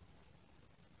alerts.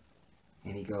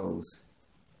 And he goes,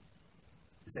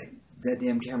 is that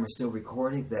damn camera still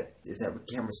recording? Is that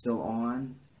camera still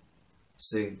on?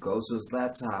 So he goes to his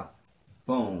laptop,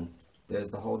 boom, there's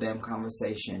the whole damn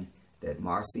conversation that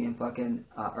Marcie and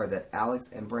that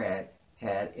Alex and Brad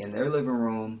had in their living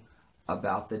room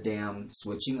about the damn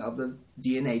switching of the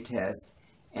DNA test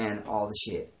and all the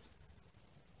shit.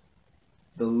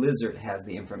 The lizard has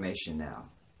the information now.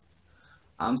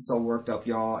 I'm so worked up,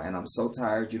 y'all, and I'm so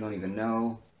tired, you don't even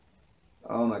know.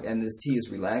 Oh my, and this tea is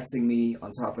relaxing me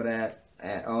on top of that,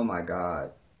 and oh my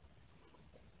God.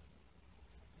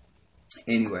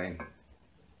 Anyway,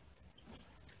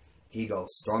 he goes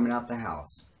storming out the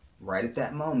house. Right at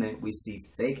that moment, we see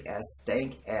fake-ass,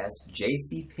 stank-ass,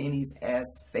 JCPenney's ass,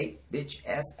 fake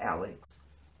bitch-ass Alex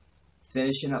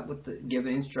finishing up with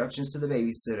giving instructions to the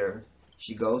babysitter.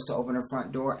 She goes to open her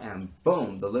front door, and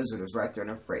boom, the lizard is right there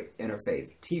in her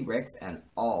face. T-Rex and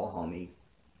all, homie.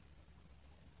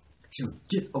 She goes,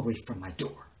 get away from my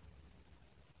door.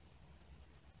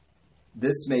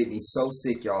 This made me so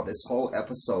sick, y'all. This whole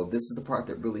episode. This is the part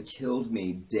that really killed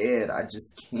me dead. I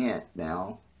just can't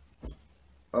now.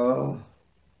 Oh.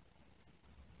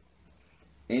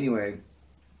 Anyway,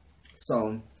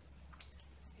 so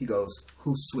he goes,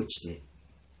 who switched it?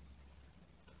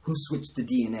 Who switched the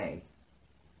DNA?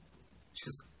 She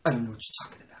goes, I don't know what you're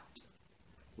talking about.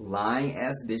 Lying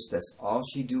ass bitch, that's all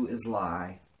she do is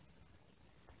lie.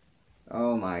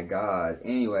 Oh my God.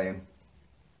 Anyway.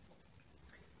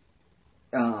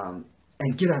 And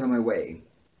get out of my way.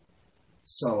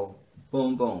 So,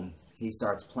 boom, boom. He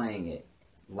starts playing it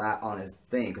on his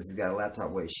thing because he's got a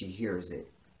laptop with it. She hears it.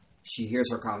 She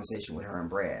hears her conversation with her and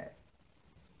Brad.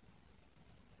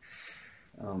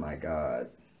 Oh my God.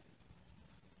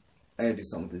 I gotta do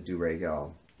something with this do-rag,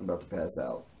 y'all. I'm about to pass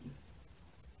out.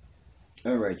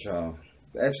 Alright, y'all.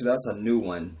 Actually, that's a new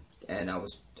one. And I'm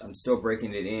still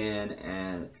breaking it in,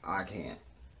 and I can't.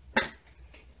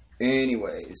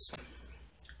 Anyways.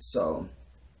 So,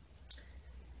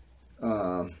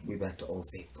 we're back to Old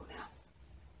Faithful now.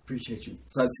 Appreciate you.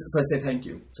 So I say thank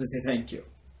you. So I say thank you.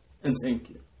 And thank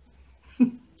you.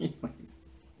 Anyways.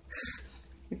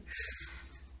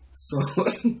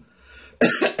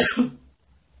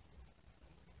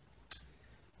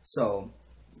 So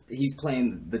he's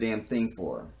playing the damn thing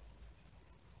for her.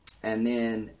 And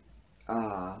then,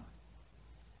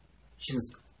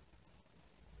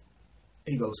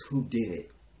 he goes, who did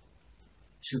it?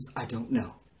 She goes, I don't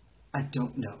know. I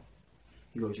don't know.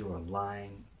 He goes, you're a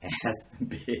lying ass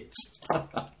bitch.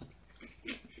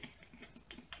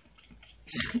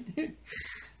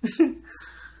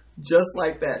 Just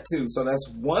like that, too. So that's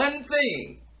one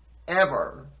thing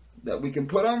ever that we can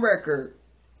put on record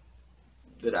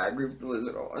that I agree with the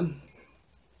lizard on.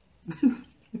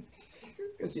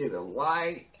 Because she's a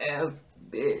lying ass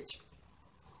bitch.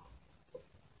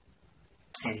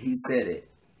 And he said it.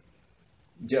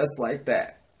 Just like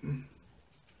that.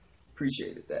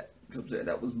 Appreciated that.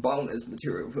 That was bonus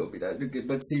material for me.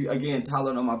 But see, again,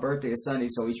 Tyler on my birthday is Sunday,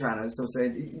 so he's trying to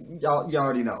say, y'all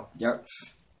already know. You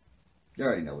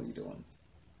already know what you're doing.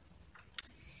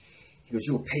 He goes,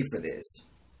 you will pay for this.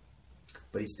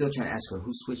 But he's still trying to ask her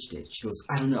who switched it. She goes,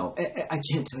 I don't know. I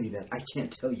can't tell you that. I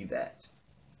can't tell you that.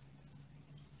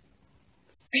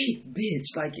 Fake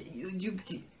bitch. Like, you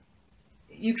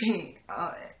can't.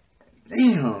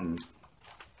 Damn.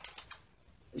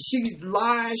 She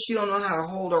lies. She don't know how to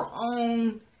hold her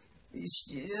own.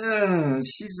 She's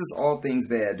just all things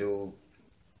bad, dude.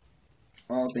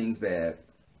 All things bad.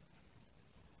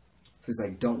 So he's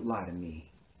like, don't lie to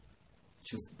me.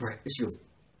 She goes,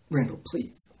 Randal,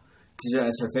 please. Because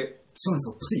that's her favorite.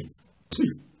 So-and-so, please.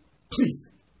 Please. Please.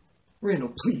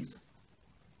 Randal, please.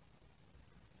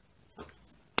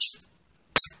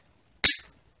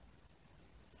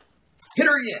 Hit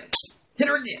her again. Hit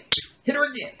her again. Hit her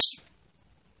again.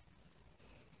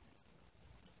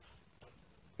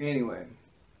 Anyway.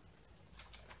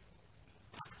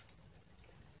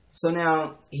 So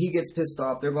now he gets pissed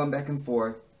off. They're going back and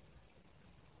forth.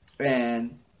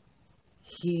 And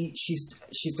she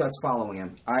starts following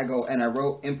him. I go, and I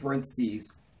wrote in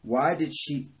parentheses, why did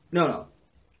she... No.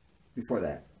 Before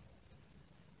that.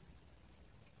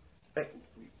 I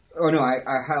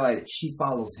highlighted, she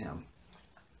follows him.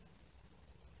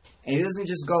 And he doesn't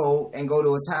just go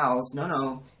to his house.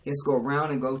 No. He has to go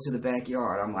around and go to the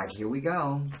backyard. I'm like, here we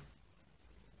go.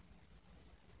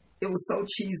 It was so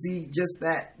cheesy,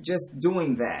 just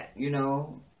doing that, you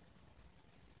know.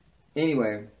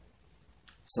 Anyway,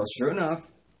 so sure enough,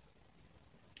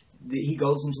 he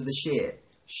goes into the shed.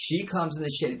 She comes in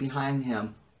the shed behind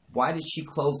him. Why did she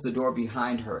close the door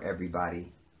behind her,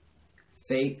 everybody?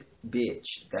 Fake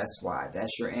bitch. That's why.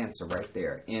 That's your answer right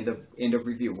there. End of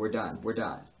review. We're done.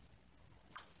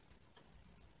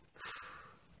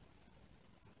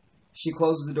 She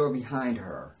closes the door behind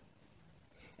her.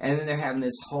 And then they're having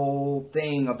this whole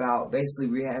thing about basically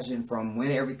rehashing from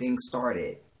when everything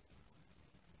started.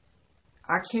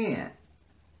 I can't.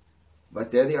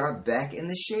 But there they are back in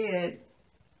the shed.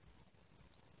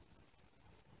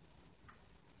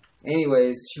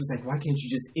 Anyways, she was like, why can't you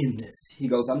just end this? He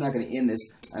goes, I'm not going to end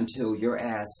this until your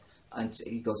ass...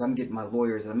 He goes, I'm getting my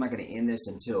lawyers, and I'm not going to end this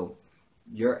until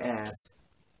your ass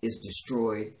is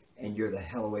destroyed and you're the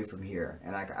hell away from here.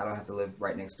 And I don't have to live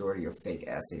right next door to your fake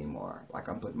ass anymore. Like,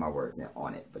 I'm putting my words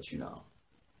on it, but you know.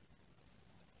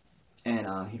 And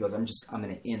he goes, I'm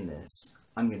going to end this.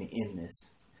 I'm going to end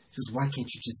this. She goes, why can't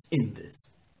you just end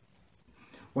this?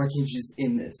 Why can't you just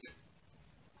end this?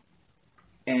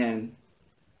 And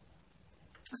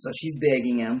So she's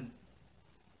begging him,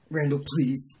 Randal,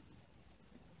 please.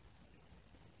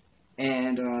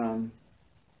 And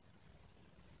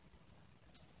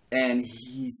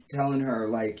he's telling her,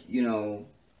 like, you know,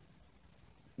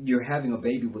 you're having a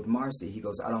baby with Marcie. He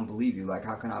goes, I don't believe you. Like,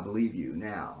 how can I believe you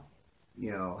now?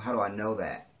 You know, how do I know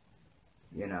that?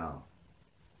 You know.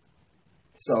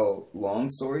 So, long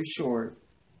story short,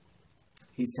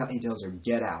 he tells her,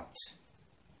 get out.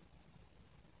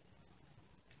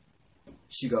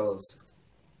 She goes,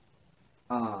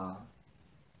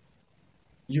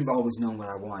 you've always known what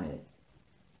I wanted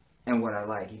and what I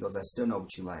like. He goes, I still know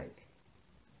what you like.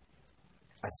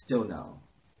 I still know.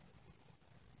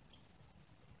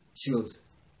 She goes,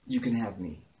 you can have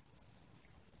me.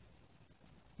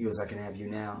 He goes, I can have you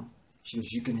now. She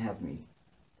goes, you can have me.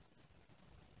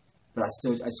 But I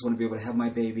just want to be able to have my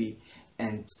baby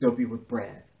and still be with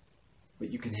Brad.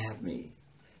 But you can have me.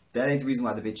 That ain't the reason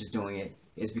why the bitch is doing it.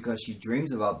 It's because she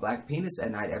dreams about black penis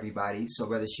at night, everybody. So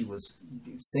whether she was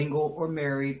single or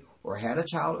married or had a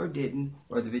child or didn't,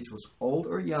 or the bitch was old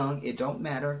or young, it don't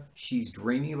matter. She's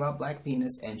dreaming about black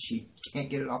penis and she can't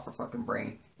get it off her fucking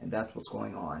brain. And that's what's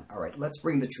going on. All right, let's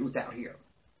bring the truth out here.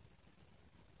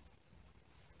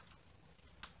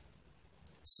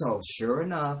 So sure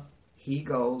enough, he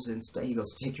goes,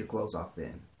 take your clothes off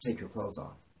then. Take your clothes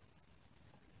off.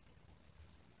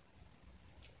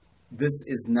 This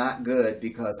is not good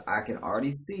because I can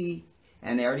already see,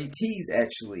 and they already tease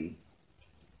actually.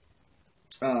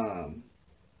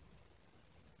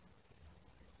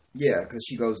 Yeah, because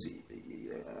she goes,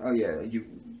 oh yeah,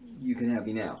 you can have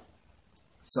me now.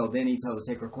 So then he tells her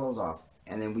to take her clothes off,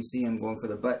 and then we see him going for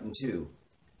the button too.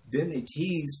 Then they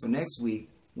tease for next week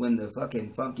when the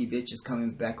fucking funky bitch is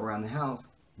coming back around the house.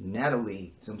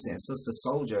 Natalie, so I'm saying Sister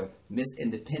Soldier, Miss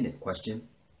Independent question,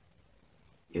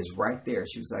 is right there.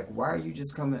 She was like, why are you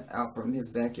just coming out from his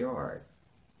backyard?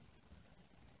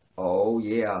 Oh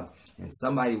yeah, and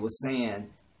somebody was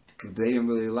saying they didn't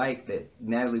really like that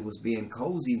Natalie was being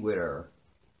cozy with her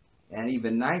and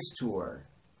even nice to her,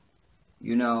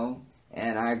 you know.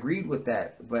 And I agreed with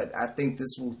that, but I think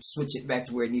this will switch it back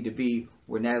to where it need to be,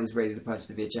 where Natalie's ready to punch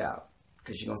the bitch out.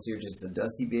 Because you're going to see her just a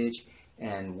dusty bitch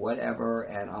and whatever,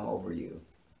 and I'm over you.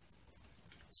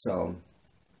 So,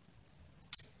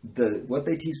 what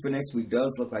they tease for next week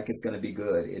does look like it's going to be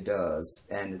good. It does.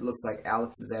 And it looks like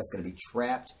Alex's ass is going to be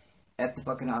trapped at the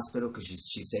fucking hospital because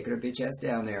she's taking her bitch ass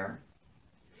down there.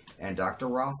 And Dr.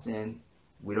 Ralston,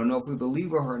 we don't know if we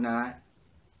believe her or not,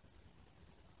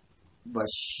 but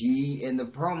she, in the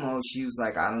promo, she was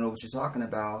like, I don't know what you're talking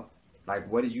about.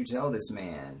 Like, what did you tell this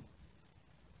man?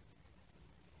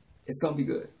 It's going to be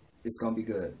good. It's going to be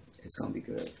good. It's going to be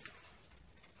good.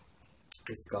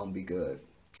 It's going to be good.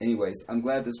 Anyways, I'm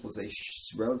glad this was a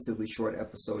relatively short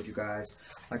episode, you guys.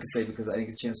 Like I say, because I didn't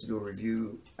get a chance to do a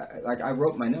review. I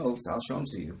wrote my notes. I'll show them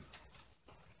to you.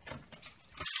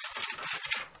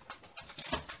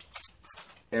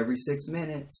 Every 6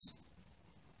 minutes.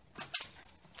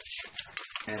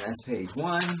 And that's page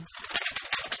 1,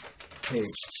 page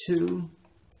 2,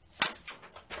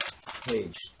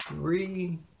 page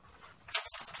 3,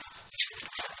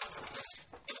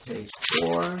 page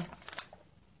 4,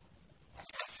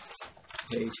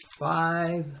 page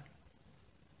 5.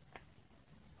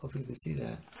 Hopefully you can see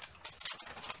that.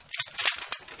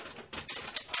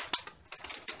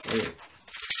 Wait.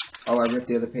 Oh, I ripped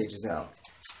the other pages out.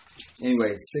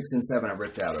 Anyway, 6 and 7 I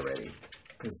ripped out already.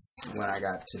 Because when I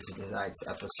got to tonight's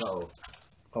episode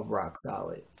of Rock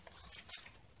Solid.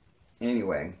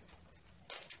 Anyway.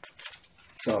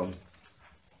 So,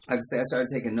 like I said, I started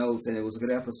taking notes, and it was a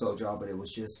good episode, y'all, but it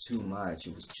was just too much.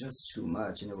 It was just too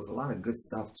much, and there was a lot of good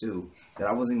stuff, too, that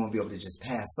I wasn't going to be able to just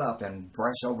pass up and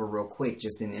brush over real quick,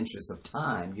 just in the interest of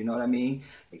time. You know what I mean?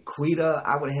 Quita,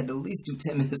 I would have had to at least do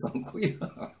 10 minutes on Quita.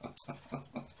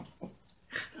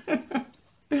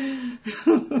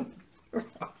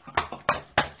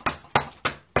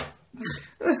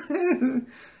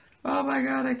 Oh my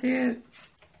God, I can't.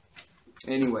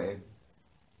 Anyway,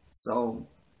 so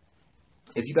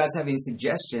if you guys have any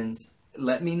suggestions,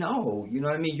 let me know. You know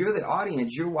what I mean? You're the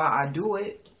audience. You're why I do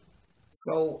it.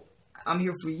 So I'm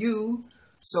here for you.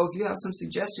 So if you have some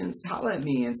suggestions, holler at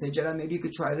me and say, Jedi, maybe you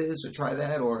could try this or try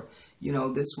that, or, you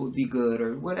know, this would be good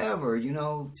or whatever. You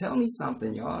know, tell me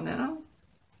something, y'all, now.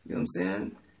 You know what I'm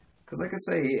saying? Because like I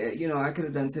say, you know, I could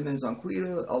have done 10 minutes on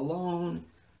Quita alone.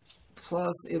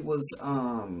 Plus, it was,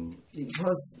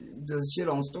 plus the shit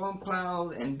on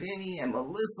Stormcloud and Benny and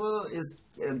Melissa is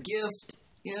a gift,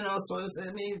 you know, so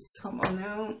it means, come on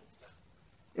now.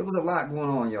 It was a lot going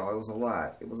on, y'all. It was a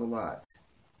lot. It was a lot.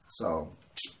 So,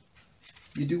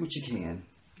 you do what you can.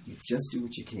 You just do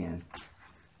what you can.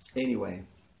 Anyway,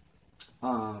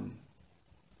 Um,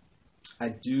 I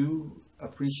do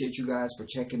appreciate you guys for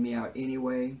checking me out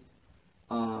anyway.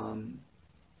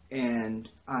 And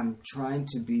I'm trying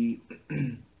to be,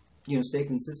 stay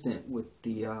consistent with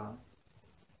the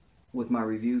with my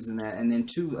reviews and that. And then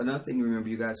two, another thing to remember,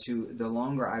 you guys, too, the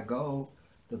longer I go,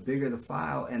 the bigger the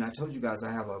file. And I told you guys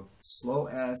I have a slow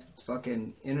ass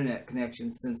fucking internet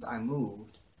connection since I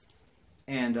moved.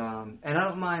 And I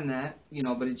don't mind that,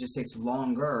 but it just takes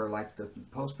longer. Like the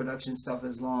post production stuff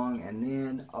is long, and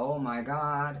then oh my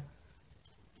god,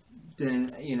 then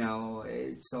but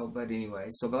anyway,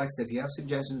 but like I said, if you have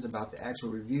suggestions about the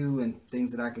actual review and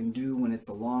things that I can do when it's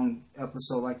a long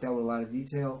episode like that with a lot of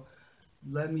detail,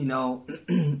 let me know,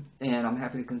 and I'm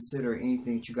happy to consider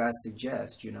anything that you guys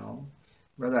suggest.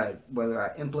 Whether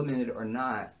I implement it or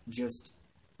not, just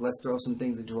let's throw some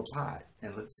things into a pot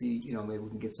and let's see, maybe we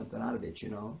can get something out of it,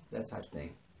 that type of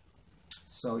thing.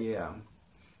 So yeah,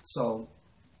 so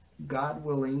God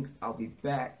willing, I'll be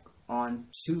back on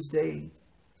Tuesday.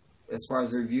 As far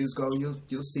as the reviews go,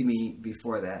 you'll see me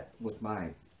before that with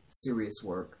my serious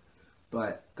work.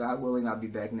 But God willing, I'll be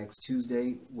back next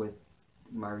Tuesday with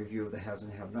my review of the Haves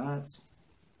and Have-Nots.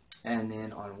 And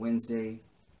then on Wednesday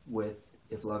with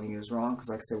If Loving You Is Wrong. Because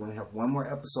like I said, we're going to have one more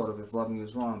episode of If Loving You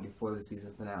Is Wrong before the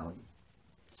season finale.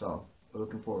 So we're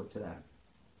looking forward to that.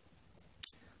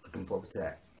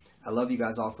 I love you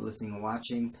guys all for listening and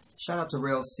watching. Shout out to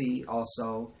Rail C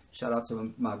also. Shout out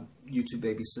to my YouTube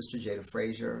baby sister, Jada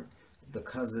Frazier. The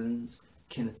cousins,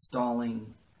 Kenneth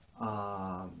Stalling,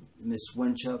 Miss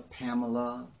Winchup,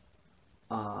 Pamela,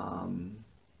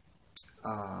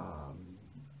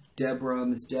 Deborah,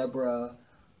 Miss Deborah,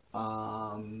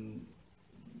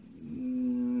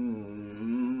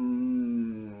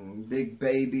 Big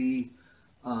Baby,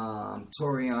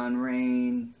 Torian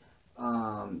Rain,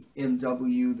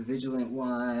 MW, the Vigilant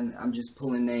One. I'm just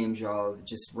pulling names, y'all.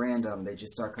 Just random. They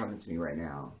just start coming to me right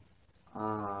now.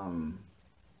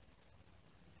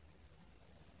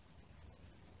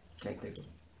 Can't think of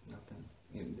nothing.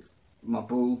 My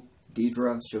boo,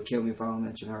 Deidre, she'll kill me if I don't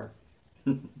mention her.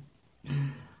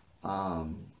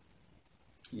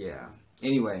 Yeah.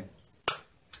 Anyway,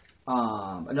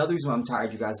 another reason why I'm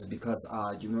tired, you guys, is because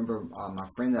you remember my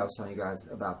friend that I was telling you guys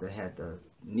about that had the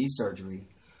knee surgery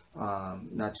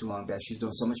not too long back. She's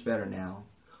doing so much better now.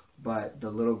 But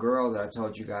the little girl that I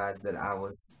told you guys that I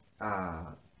was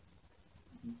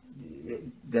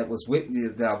that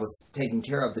I was taking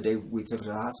care of the day we took her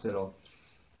to the hospital.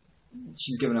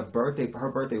 She's given a birthday.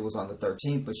 Her birthday was on the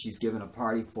 13th, but she's given a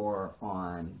party for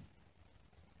on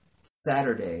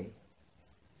Saturday.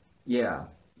 Yeah,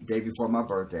 day before my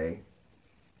birthday.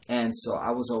 And so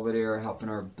I was over there helping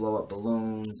her blow up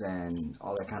balloons and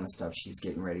all that kind of stuff. She's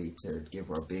getting ready to give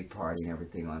her a big party and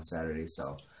everything on Saturday.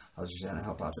 So I was just trying to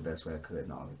help out the best way I could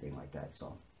and everything like that.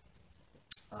 So,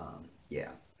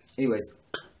 yeah. Anyways,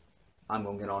 I'm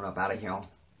going to get on up out of here.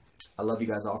 I love you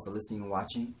guys all for listening and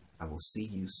watching. I will see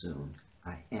you soon.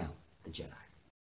 I am the Jedi.